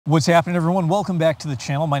What's happening, everyone? Welcome back to the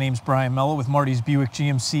channel. My name's Brian Mello with Marty's Buick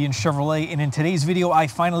GMC and Chevrolet, and in today's video I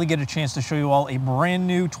finally get a chance to show you all a brand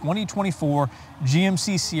new 2024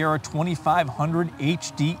 GMC Sierra 2500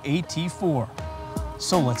 HD AT4.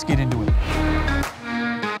 So let's get into it.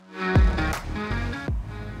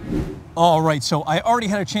 All right, so I already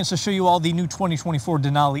had a chance to show you all the new 2024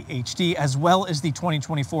 Denali HD as well as the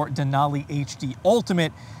 2024 Denali HD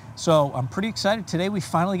Ultimate. So I'm pretty excited. Today we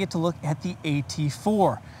finally get to look at the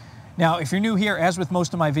AT4. Now, if you're new here, as with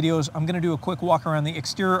most of my videos, I'm going to do a quick walk around the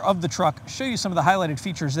exterior of the truck, show you some of the highlighted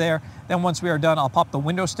features there. Then once we are done, I'll pop the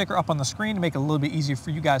window sticker up on the screen to make it a little bit easier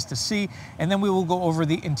for you guys to see, and then we will go over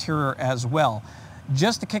the interior as well.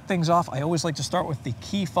 Just to kick things off, I always like to start with the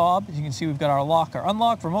key fob. As you can see, we've got our lock, our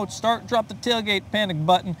unlock, remote start, drop the tailgate, panic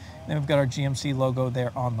button, and then we've got our GMC logo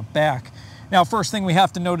there on the back. Now, first thing we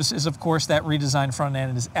have to notice is, of course, that redesigned front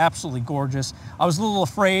end. It is absolutely gorgeous. I was a little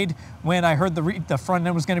afraid when I heard the front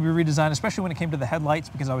end was going to be redesigned, especially when it came to the headlights,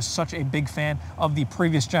 because I was such a big fan of the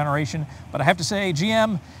previous generation. But I have to say,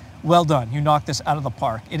 GM, well done. You knocked this out of the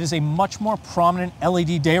park. It is a much more prominent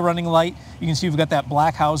LED day running light. You can see we've got that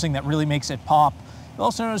black housing that really makes it pop. You'll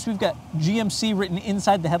also notice we've got GMC written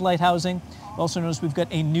inside the headlight housing. You'll also notice we've got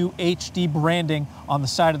a new HD branding on the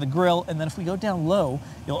side of the grille. And then if we go down low,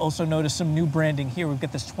 you'll also notice some new branding here. We've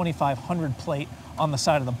got this 2500 plate on the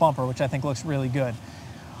side of the bumper, which I think looks really good.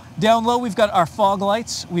 Down low, we've got our fog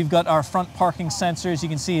lights. We've got our front parking sensors. You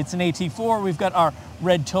can see it's an AT4. We've got our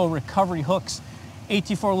red tow recovery hooks.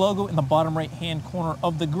 AT4 logo in the bottom right-hand corner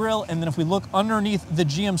of the grille. And then if we look underneath the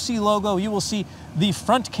GMC logo, you will see the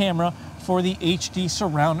front camera for the HD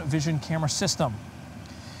surround vision camera system.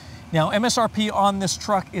 Now, MSRP on this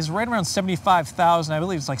truck is right around $75,000. I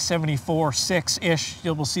believe it's like $74,600-ish.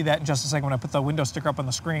 You'll see that in just a second when I put the window sticker up on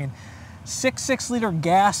the screen. 6.6-liter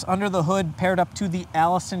gas under the hood paired up to the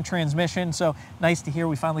Allison transmission. So nice to hear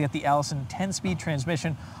we finally got the Allison 10-speed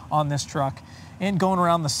transmission on this truck. And going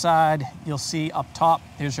around the side, you'll see up top,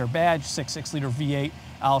 there's your badge, 6.6-liter V8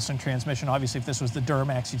 Allison transmission. Obviously, if this was the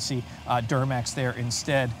Duramax, you'd see Duramax there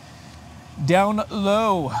instead. Down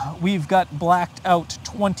low, we've got blacked out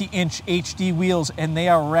 20-inch HD wheels, and they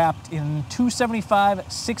are wrapped in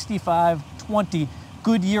 275, 65, 20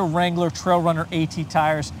 Goodyear Wrangler Trail Runner AT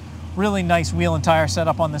tires. Really nice wheel and tire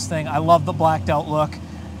setup on this thing. I love the blacked out look.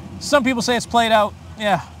 Some people say it's played out.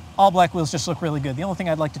 Yeah, all black wheels just look really good. The only thing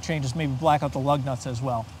I'd like to change is maybe black out the lug nuts as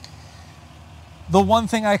well. The one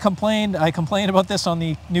thing I complained about this on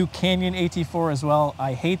the new Canyon AT4 as well.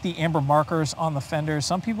 I hate the amber markers on the fenders.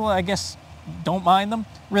 Some people, I guess, don't mind them.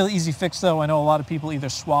 Really easy fix though. I know a lot of people either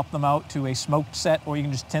swap them out to a smoked set or you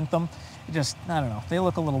can just tint them. It just, I don't know, they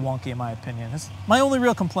look a little wonky in my opinion. It's my only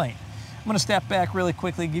real complaint. I'm gonna step back really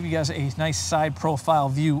quickly, give you guys a nice side profile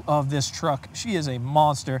view of this truck. She is a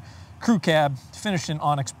monster. Crew cab, finished in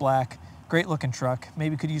onyx black. Great looking truck.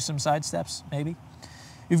 Maybe could use some side steps, maybe.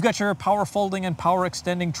 You've got your power folding and power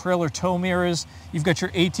extending trailer tow mirrors. You've got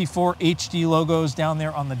your AT4 HD logos down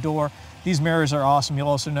there on the door. These mirrors are awesome. You'll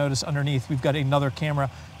also notice underneath we've got another camera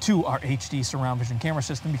to our HD surround vision camera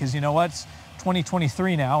system, because you know what? It's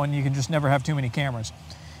 2023 now and you can just never have too many cameras.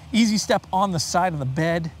 Easy step on the side of the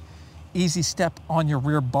bed. Easy step on your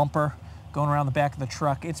rear bumper going around the back of the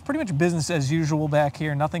truck. It's pretty much business as usual back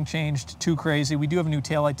here. Nothing changed too crazy. We do have a new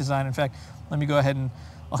taillight design. In fact, let me go ahead and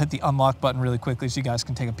I'll hit the unlock button really quickly so you guys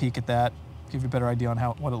can take a peek at that, give you a better idea on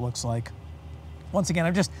what it looks like. Once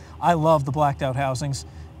again, I love the blacked out housings.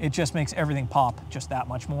 It just makes everything pop just that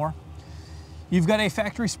much more. You've got a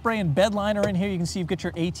factory spray and bed liner in here. You can see you've got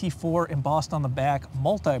your AT4 embossed on the back,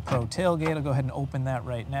 multi-pro tailgate. I'll go ahead and open that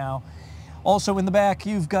right now. Also in the back,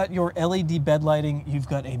 you've got your LED bed lighting. You've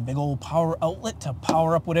got a big old power outlet to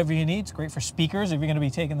power up whatever you need. It's great for speakers if you're gonna be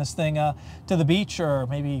taking this thing to the beach or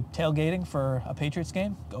maybe tailgating for a Patriots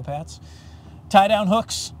game. Go Pats. Tie down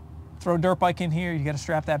hooks. Throw a dirt bike in here. You gotta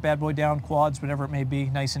strap that bad boy down, quads, whatever it may be,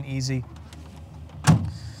 nice and easy.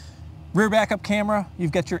 Rear backup camera.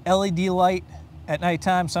 You've got your LED light at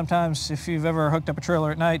nighttime. Sometimes if you've ever hooked up a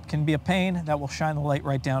trailer at night, can be a pain. That will shine the light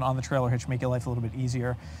right down on the trailer hitch, make your life a little bit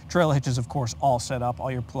easier. Trailer hitch is of course all set up,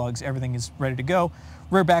 all your plugs, everything is ready to go.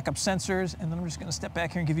 Rear backup sensors, and then I'm just gonna step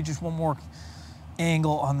back here and give you just one more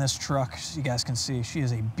angle on this truck so you guys can see. She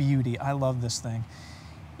is a beauty. I love this thing.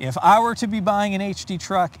 If I were to be buying an HD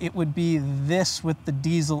truck, it would be this with the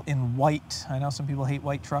diesel in white. I know some people hate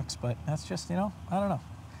white trucks, but that's just, you know, I don't know.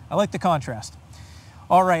 I like the contrast.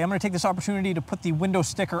 All right, I'm gonna take this opportunity to put the window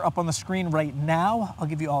sticker up on the screen right now. I'll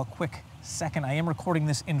give you all a quick second. I am recording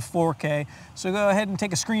this in 4K, so go ahead and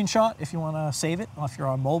take a screenshot if you wanna save it, if you're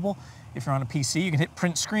on mobile. If you're on a PC, you can hit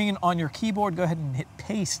print screen on your keyboard. Go ahead and hit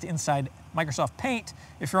paste inside Microsoft Paint.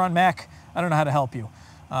 If you're on Mac, I don't know how to help you.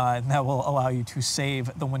 and that will allow you to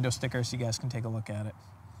save the window sticker so you guys can take a look at it.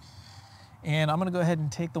 And I'm gonna go ahead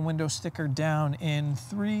and take the window sticker down in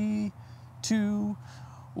 3, 2,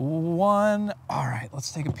 1. All right,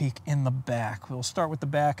 let's take a peek in the back. We'll start with the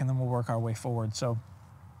back and then we'll work our way forward. So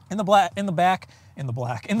in the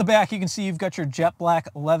back, you can see you've got your jet black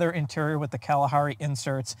leather interior with the Kalahari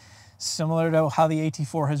inserts, similar to how the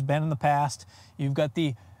AT4 has been in the past. You've got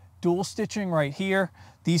the dual stitching right here.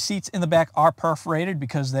 These seats in the back are perforated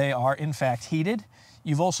because they are in fact heated.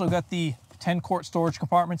 You've also got the 10-quart storage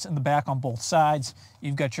compartments in the back on both sides.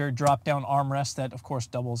 You've got your drop-down armrest that, of course,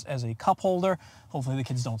 doubles as a cup holder. Hopefully the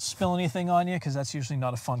kids don't spill anything on you, because that's usually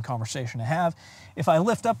not a fun conversation to have. If I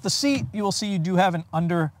lift up the seat, you will see you do have an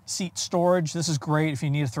under-seat storage. This is great if you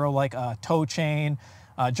need to throw like a tow chain,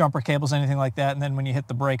 jumper cables, anything like that, and then when you hit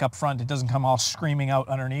the brake up front, it doesn't come all screaming out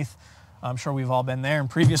underneath. I'm sure we've all been there in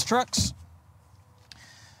previous trucks.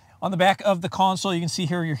 On the back of the console, you can see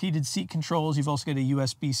here your heated seat controls. You've also got a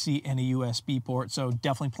USB-C and a USB port, so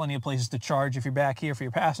definitely plenty of places to charge if you're back here for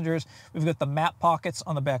your passengers. We've got the map pockets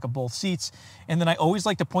on the back of both seats. And then I always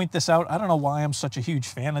like to point this out. I don't know why I'm such a huge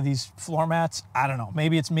fan of these floor mats. I don't know.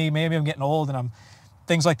 Maybe it's me. Maybe I'm getting old and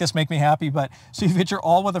things like this make me happy. But so you've got your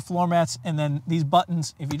all-weather floor mats, and then these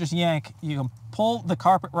buttons, if you just yank, you can pull the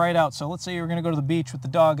carpet right out. So let's say you're going to go to the beach with the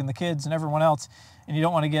dog and the kids and everyone else, and you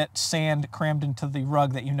don't want to get sand crammed into the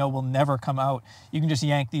rug that you know will never come out. You can just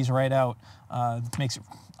yank these right out. It makes it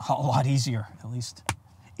a lot easier, at least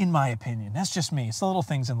in my opinion. That's just me. It's the little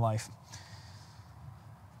things in life.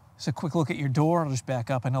 So a quick look at your door. I'll just back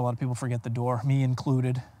up. I know a lot of people forget the door, me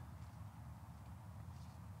included.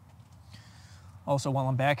 Also, while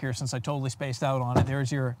I'm back here, since I totally spaced out on it,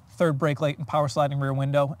 there's your third brake light and power sliding rear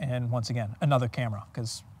window. And once again, another camera,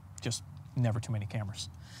 because just never too many cameras.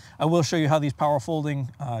 I will show you how these power folding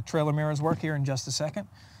trailer mirrors work here in just a second.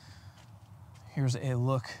 Here's a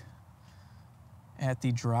look at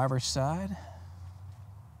the driver's side.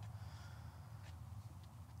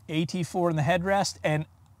 AT4 in the headrest. And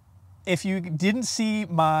if you didn't see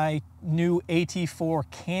my new AT4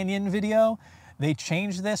 Canyon video, they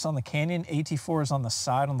changed this on the Canyon. AT4 is on the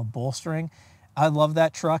side on the bolstering. I love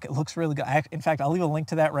that truck. It looks really good. In fact, I'll leave a link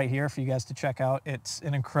to that right here for you guys to check out. It's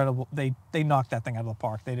an incredible, they knocked that thing out of the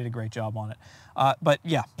park. They did a great job on it. But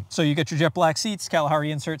yeah, so you got your jet black seats,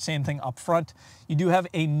 Kalahari insert, same thing up front. You do have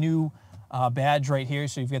a new badge right here.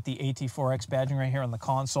 So you've got the AT4X badging right here on the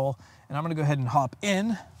console. And I'm gonna go ahead and hop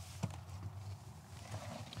in.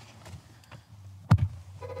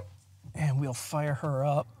 And we'll fire her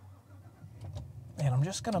up. And I'm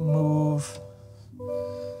just gonna move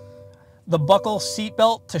the buckle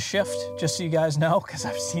seatbelt to shift, just so you guys know, because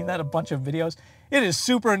I've seen that a bunch of videos. It is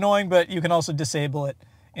super annoying, but you can also disable it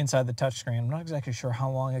inside the touchscreen. I'm not exactly sure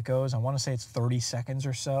how long it goes. I want to say it's 30 seconds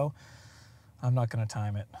or so. I'm not going to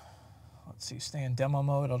time it. Let's see, stay in demo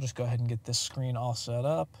mode. I'll just go ahead and get this screen all set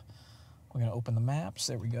up. We're going to open the maps.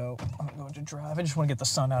 There we go. I'm going to go into drive. I just want to get the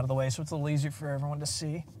sun out of the way so it's a little easier for everyone to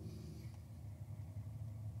see.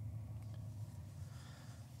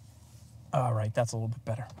 All right, that's a little bit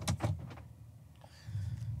better.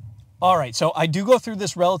 All right, so I do go through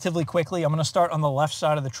this relatively quickly. I'm gonna start on the left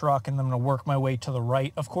side of the truck and then I'm gonna work my way to the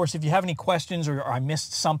right. Of course, if you have any questions or I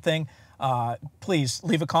missed something, please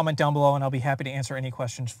leave a comment down below and I'll be happy to answer any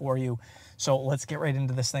questions for you. So let's get right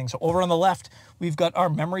into this thing. So over on the left, we've got our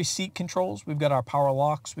memory seat controls. We've got our power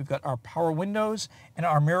locks. We've got our power windows and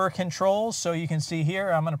our mirror controls. So you can see here,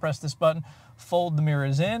 I'm gonna press this button, fold the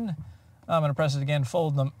mirrors in. I'm going to press it again,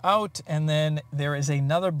 fold them out, and then there is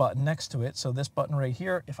another button next to it. So this button right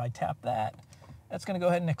here, if I tap that, that's going to go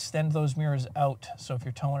ahead and extend those mirrors out. So if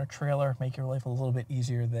you're towing a trailer, make your life a little bit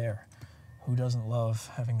easier there. Who doesn't love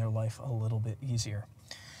having their life a little bit easier?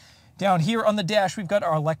 Down here on the dash, we've got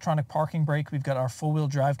our electronic parking brake. We've got our four-wheel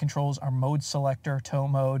drive controls, our mode selector, tow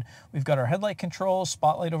mode. We've got our headlight controls,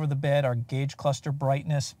 spotlight over the bed, our gauge cluster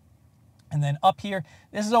brightness. And then up here,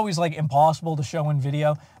 this is always like impossible to show in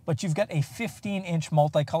video, but you've got a 15-inch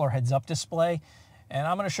multicolor heads-up display. And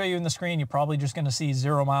I'm going to show you in the screen. You're probably just going to see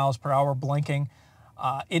 0 miles per hour blinking.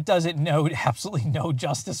 It doesn't know absolutely no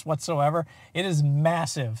justice whatsoever. It is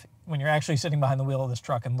massive when you're actually sitting behind the wheel of this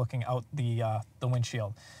truck and looking out the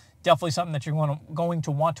windshield. Definitely something that you're going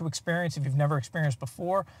to want to experience if you've never experienced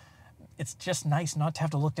before. It's just nice not to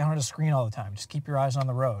have to look down at a screen all the time. Just keep your eyes on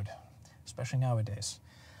the road, especially nowadays.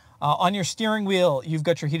 On your steering wheel, you've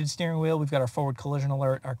got your heated steering wheel. We've got our forward collision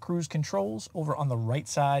alert, our cruise controls. Over on the right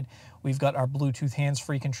side, we've got our Bluetooth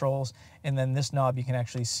hands-free controls. And then this knob you can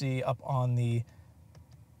actually see up on the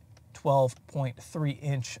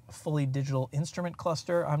 12.3-inch fully digital instrument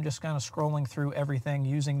cluster. I'm just kind of scrolling through everything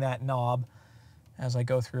using that knob as I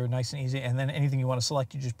go through, nice and easy. And then anything you want to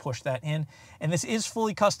select, you just push that in. And this is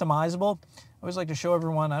fully customizable. I always like to show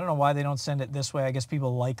everyone, I don't know why they don't send it this way. I guess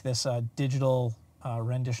people like this digital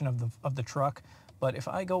rendition of the truck. But if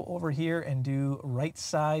I go over here and do right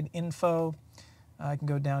side info, I can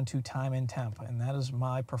go down to time and temp, and that is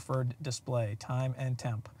my preferred display, time and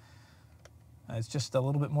temp. It's just a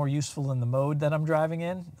little bit more useful than the mode that I'm driving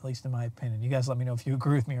in, at least in my opinion. You guys let me know if you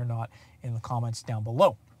agree with me or not in the comments down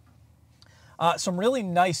below. Some really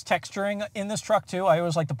nice texturing in this truck too. I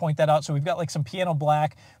always like to point that out. So we've got like some piano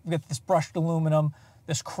black, we've got this brushed aluminum,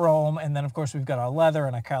 this chrome, and then of course we've got our leather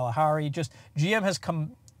and our Kalahari. Just GM has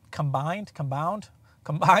combined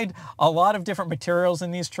a lot of different materials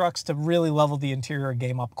in these trucks to really level the interior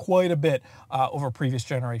game up quite a bit over previous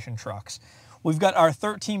generation trucks. We've got our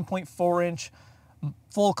 13.4-inch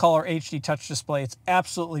full color HD touch display. It's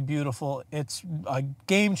absolutely beautiful. It's a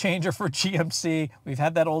game changer for GMC. We've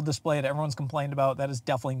had that old display that everyone's complained about. That is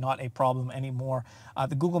definitely not a problem anymore.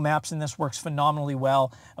 The Google Maps in this works phenomenally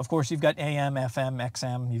well. Of course, you've got AM, FM,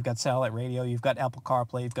 XM, you've got satellite radio, you've got Apple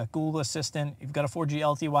CarPlay, you've got Google Assistant, you've got a 4G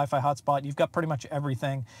LTE Wi-Fi hotspot, you've got pretty much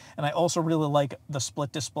everything. And I also really like the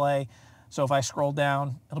split display. So if I scroll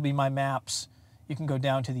down, it'll be my maps. You can go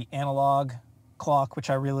down to the analog clock, which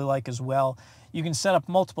I really like as well. You can set up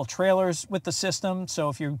multiple trailers with the system. So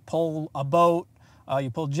if you pull a boat, you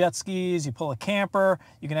pull jet skis, you pull a camper,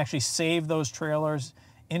 you can actually save those trailers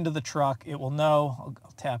into the truck. It will know,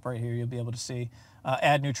 I'll tap right here, you'll be able to see,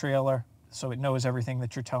 add new trailer, so it knows everything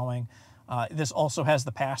that you're towing. This also has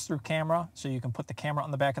the pass-through camera, so you can put the camera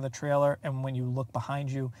on the back of the trailer, and when you look behind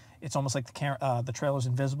you, it's almost like the trailer's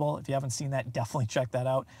invisible. If you haven't seen that, definitely check that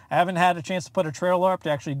out. I haven't had a chance to put a trailer up to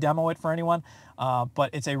actually demo it for anyone,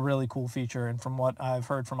 but it's a really cool feature, and from what I've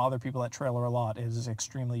heard from other people that trailer a lot, it is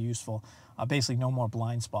extremely useful. Basically, no more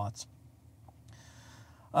blind spots.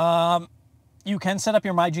 You can set up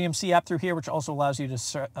your My GMC app through here, which also allows you to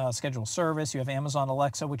schedule service. You have Amazon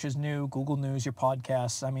Alexa, which is new, Google News, your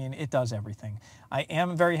podcasts. I mean, it does everything. I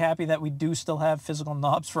am very happy that we do still have physical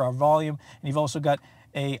knobs for our volume, and you've also got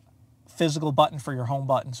a physical button for your home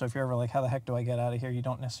button. So if you're ever like, how the heck do I get out of here? You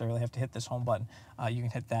don't necessarily have to hit this home button. You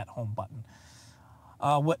can hit that home button.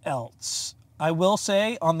 What else? I will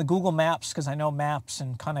say on the Google Maps, because I know maps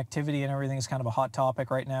and connectivity and everything is kind of a hot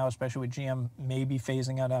topic right now, especially with GM maybe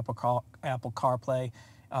phasing out Apple CarPlay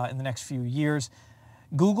in the next few years.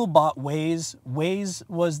 Google bought Waze. Waze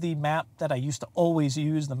was the map that I used to always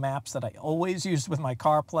use, the maps that I always used with my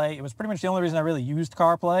CarPlay. It was pretty much the only reason I really used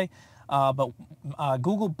CarPlay, but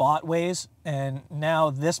Google bought Waze, and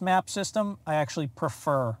now this map system I actually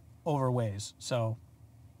prefer over Waze. So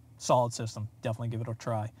solid system, definitely give it a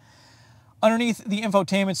try. Underneath the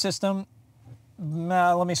infotainment system,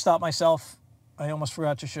 let me stop myself. I almost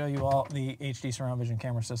forgot to show you all the HD surround vision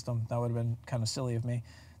camera system. That would have been kind of silly of me.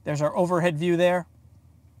 There's our overhead view there.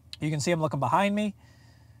 You can see I'm looking behind me.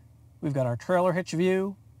 We've got our trailer hitch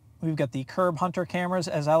view. We've got the curb hunter cameras,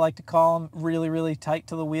 as I like to call them, really, really tight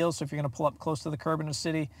to the wheels. So if you're going to pull up close to the curb in the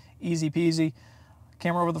city, easy peasy.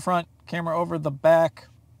 Camera over the front, camera over the back.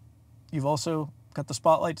 You've also got the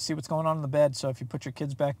spotlight to see what's going on in the bed. So if you put your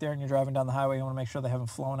kids back there and you're driving down the highway, you want to make sure they haven't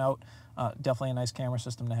flown out. Definitely a nice camera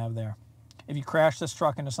system to have there. If you crash this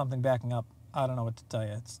truck into something backing up, I don't know what to tell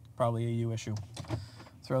you. It's probably a you issue.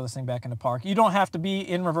 Throw this thing back into park. You don't have to be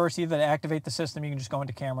in reverse either to activate the system. You can just go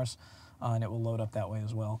into cameras and it will load up that way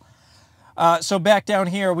as well. So back down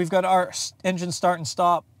here, we've got our engine start and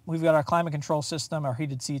stop. We've got our climate control system, our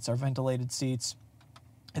heated seats, our ventilated seats.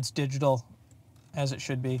 It's digital, as it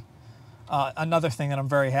should be. Another thing that I'm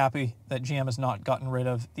very happy that GM has not gotten rid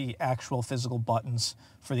of the actual physical buttons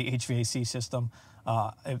for the HVAC system.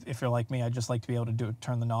 If you're like me, I just like to be able to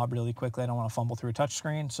turn the knob really quickly. I don't want to fumble through a touch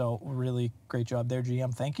screen. So really great job there,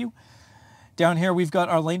 GM. Thank you. Down here, we've got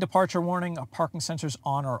our lane departure warning, our parking sensors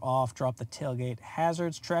on or off, drop the tailgate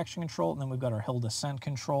hazards, traction control, and then we've got our hill descent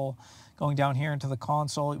control. Going down here into the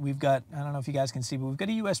console, we've got, I don't know if you guys can see, but we've got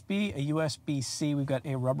a USB, a USB-C, we've got a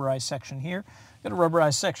rubberized section here, we've got a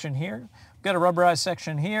rubberized section here, we've got a rubberized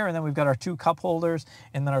section here, and then we've got our two cup holders,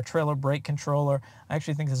 and then our trailer brake controller. I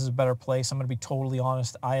actually think this is a better place. I'm going to be totally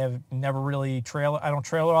honest. I have never really I don't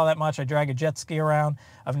trailer all that much. I drag a jet ski around.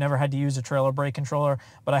 I've never had to use a trailer brake controller,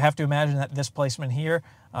 but I have to imagine that this placement here,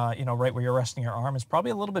 you know, right where you're resting your arm, is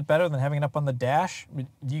probably a little bit better than having it up on the dash.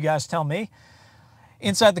 You guys tell me.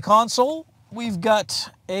 Inside the console, we've got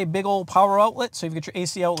a big old power outlet. So you've got your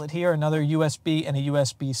AC outlet here, another USB and a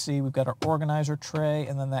USB-C. We've got our organizer tray,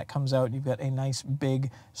 and then that comes out. You've got a nice big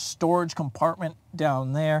storage compartment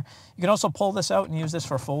down there. You can also pull this out and use this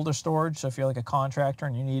for folder storage. So if you're like a contractor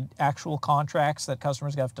and you need actual contracts that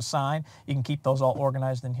customers have to sign, you can keep those all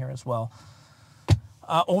organized in here as well.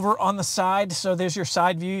 Over on the side, so there's your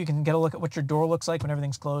side view. You can get a look at what your door looks like when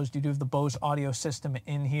everything's closed. You do have the Bose audio system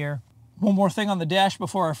in here. One more thing on the dash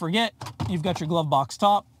before I forget. You've got your glove box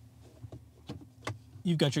top.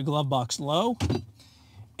 You've got your glove box low.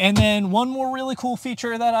 And then one more really cool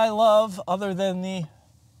feature that I love, other than the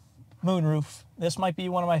moonroof, this might be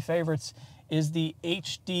one of my favorites, is the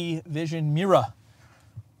HD Vision mirror.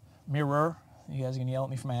 You guys are gonna yell at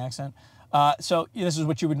me for my accent. So this is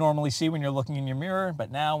what you would normally see when you're looking in your mirror,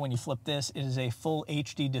 but now when you flip this, it is a full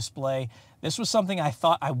HD display. This was something I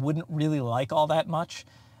thought I wouldn't really like all that much.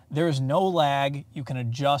 There is no lag. You can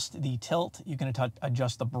adjust the tilt. You can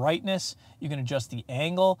adjust the brightness. You can adjust the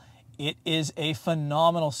angle. It is a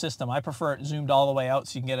phenomenal system. I prefer it zoomed all the way out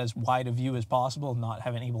so you can get as wide a view as possible and not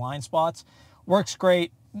have any blind spots. Works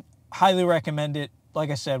great. Highly recommend it. Like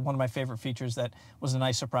I said, one of my favorite features that was a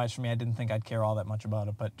nice surprise for me. I didn't think I'd care all that much about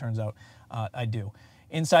it, but it turns out I do.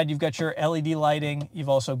 Inside, you've got your LED lighting. You've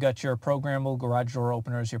also got your programmable garage door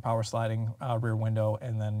openers, your power sliding rear window,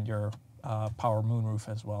 and then your power moonroof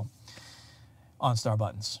as well. OnStar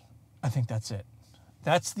buttons. I think that's it.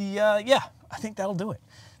 That's the, yeah, I think that'll do it.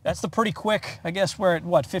 That's the pretty quick, I guess we're at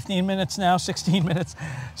what, 15 minutes now, 16 minutes?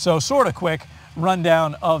 So sort of quick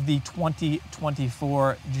rundown of the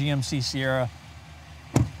 2024 GMC Sierra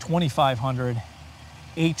 2500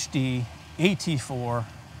 HD AT4.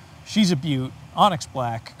 She's a beaut, Onyx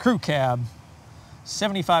Black, crew cab,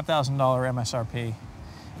 $75,000 MSRP.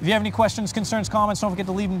 If you have any questions, concerns, comments, don't forget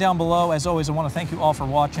to leave them down below. As always, I want to thank you all for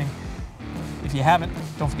watching. If you haven't,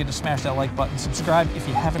 don't forget to smash that like button. Subscribe if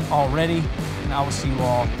you haven't already, and I will see you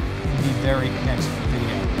all in the very next video.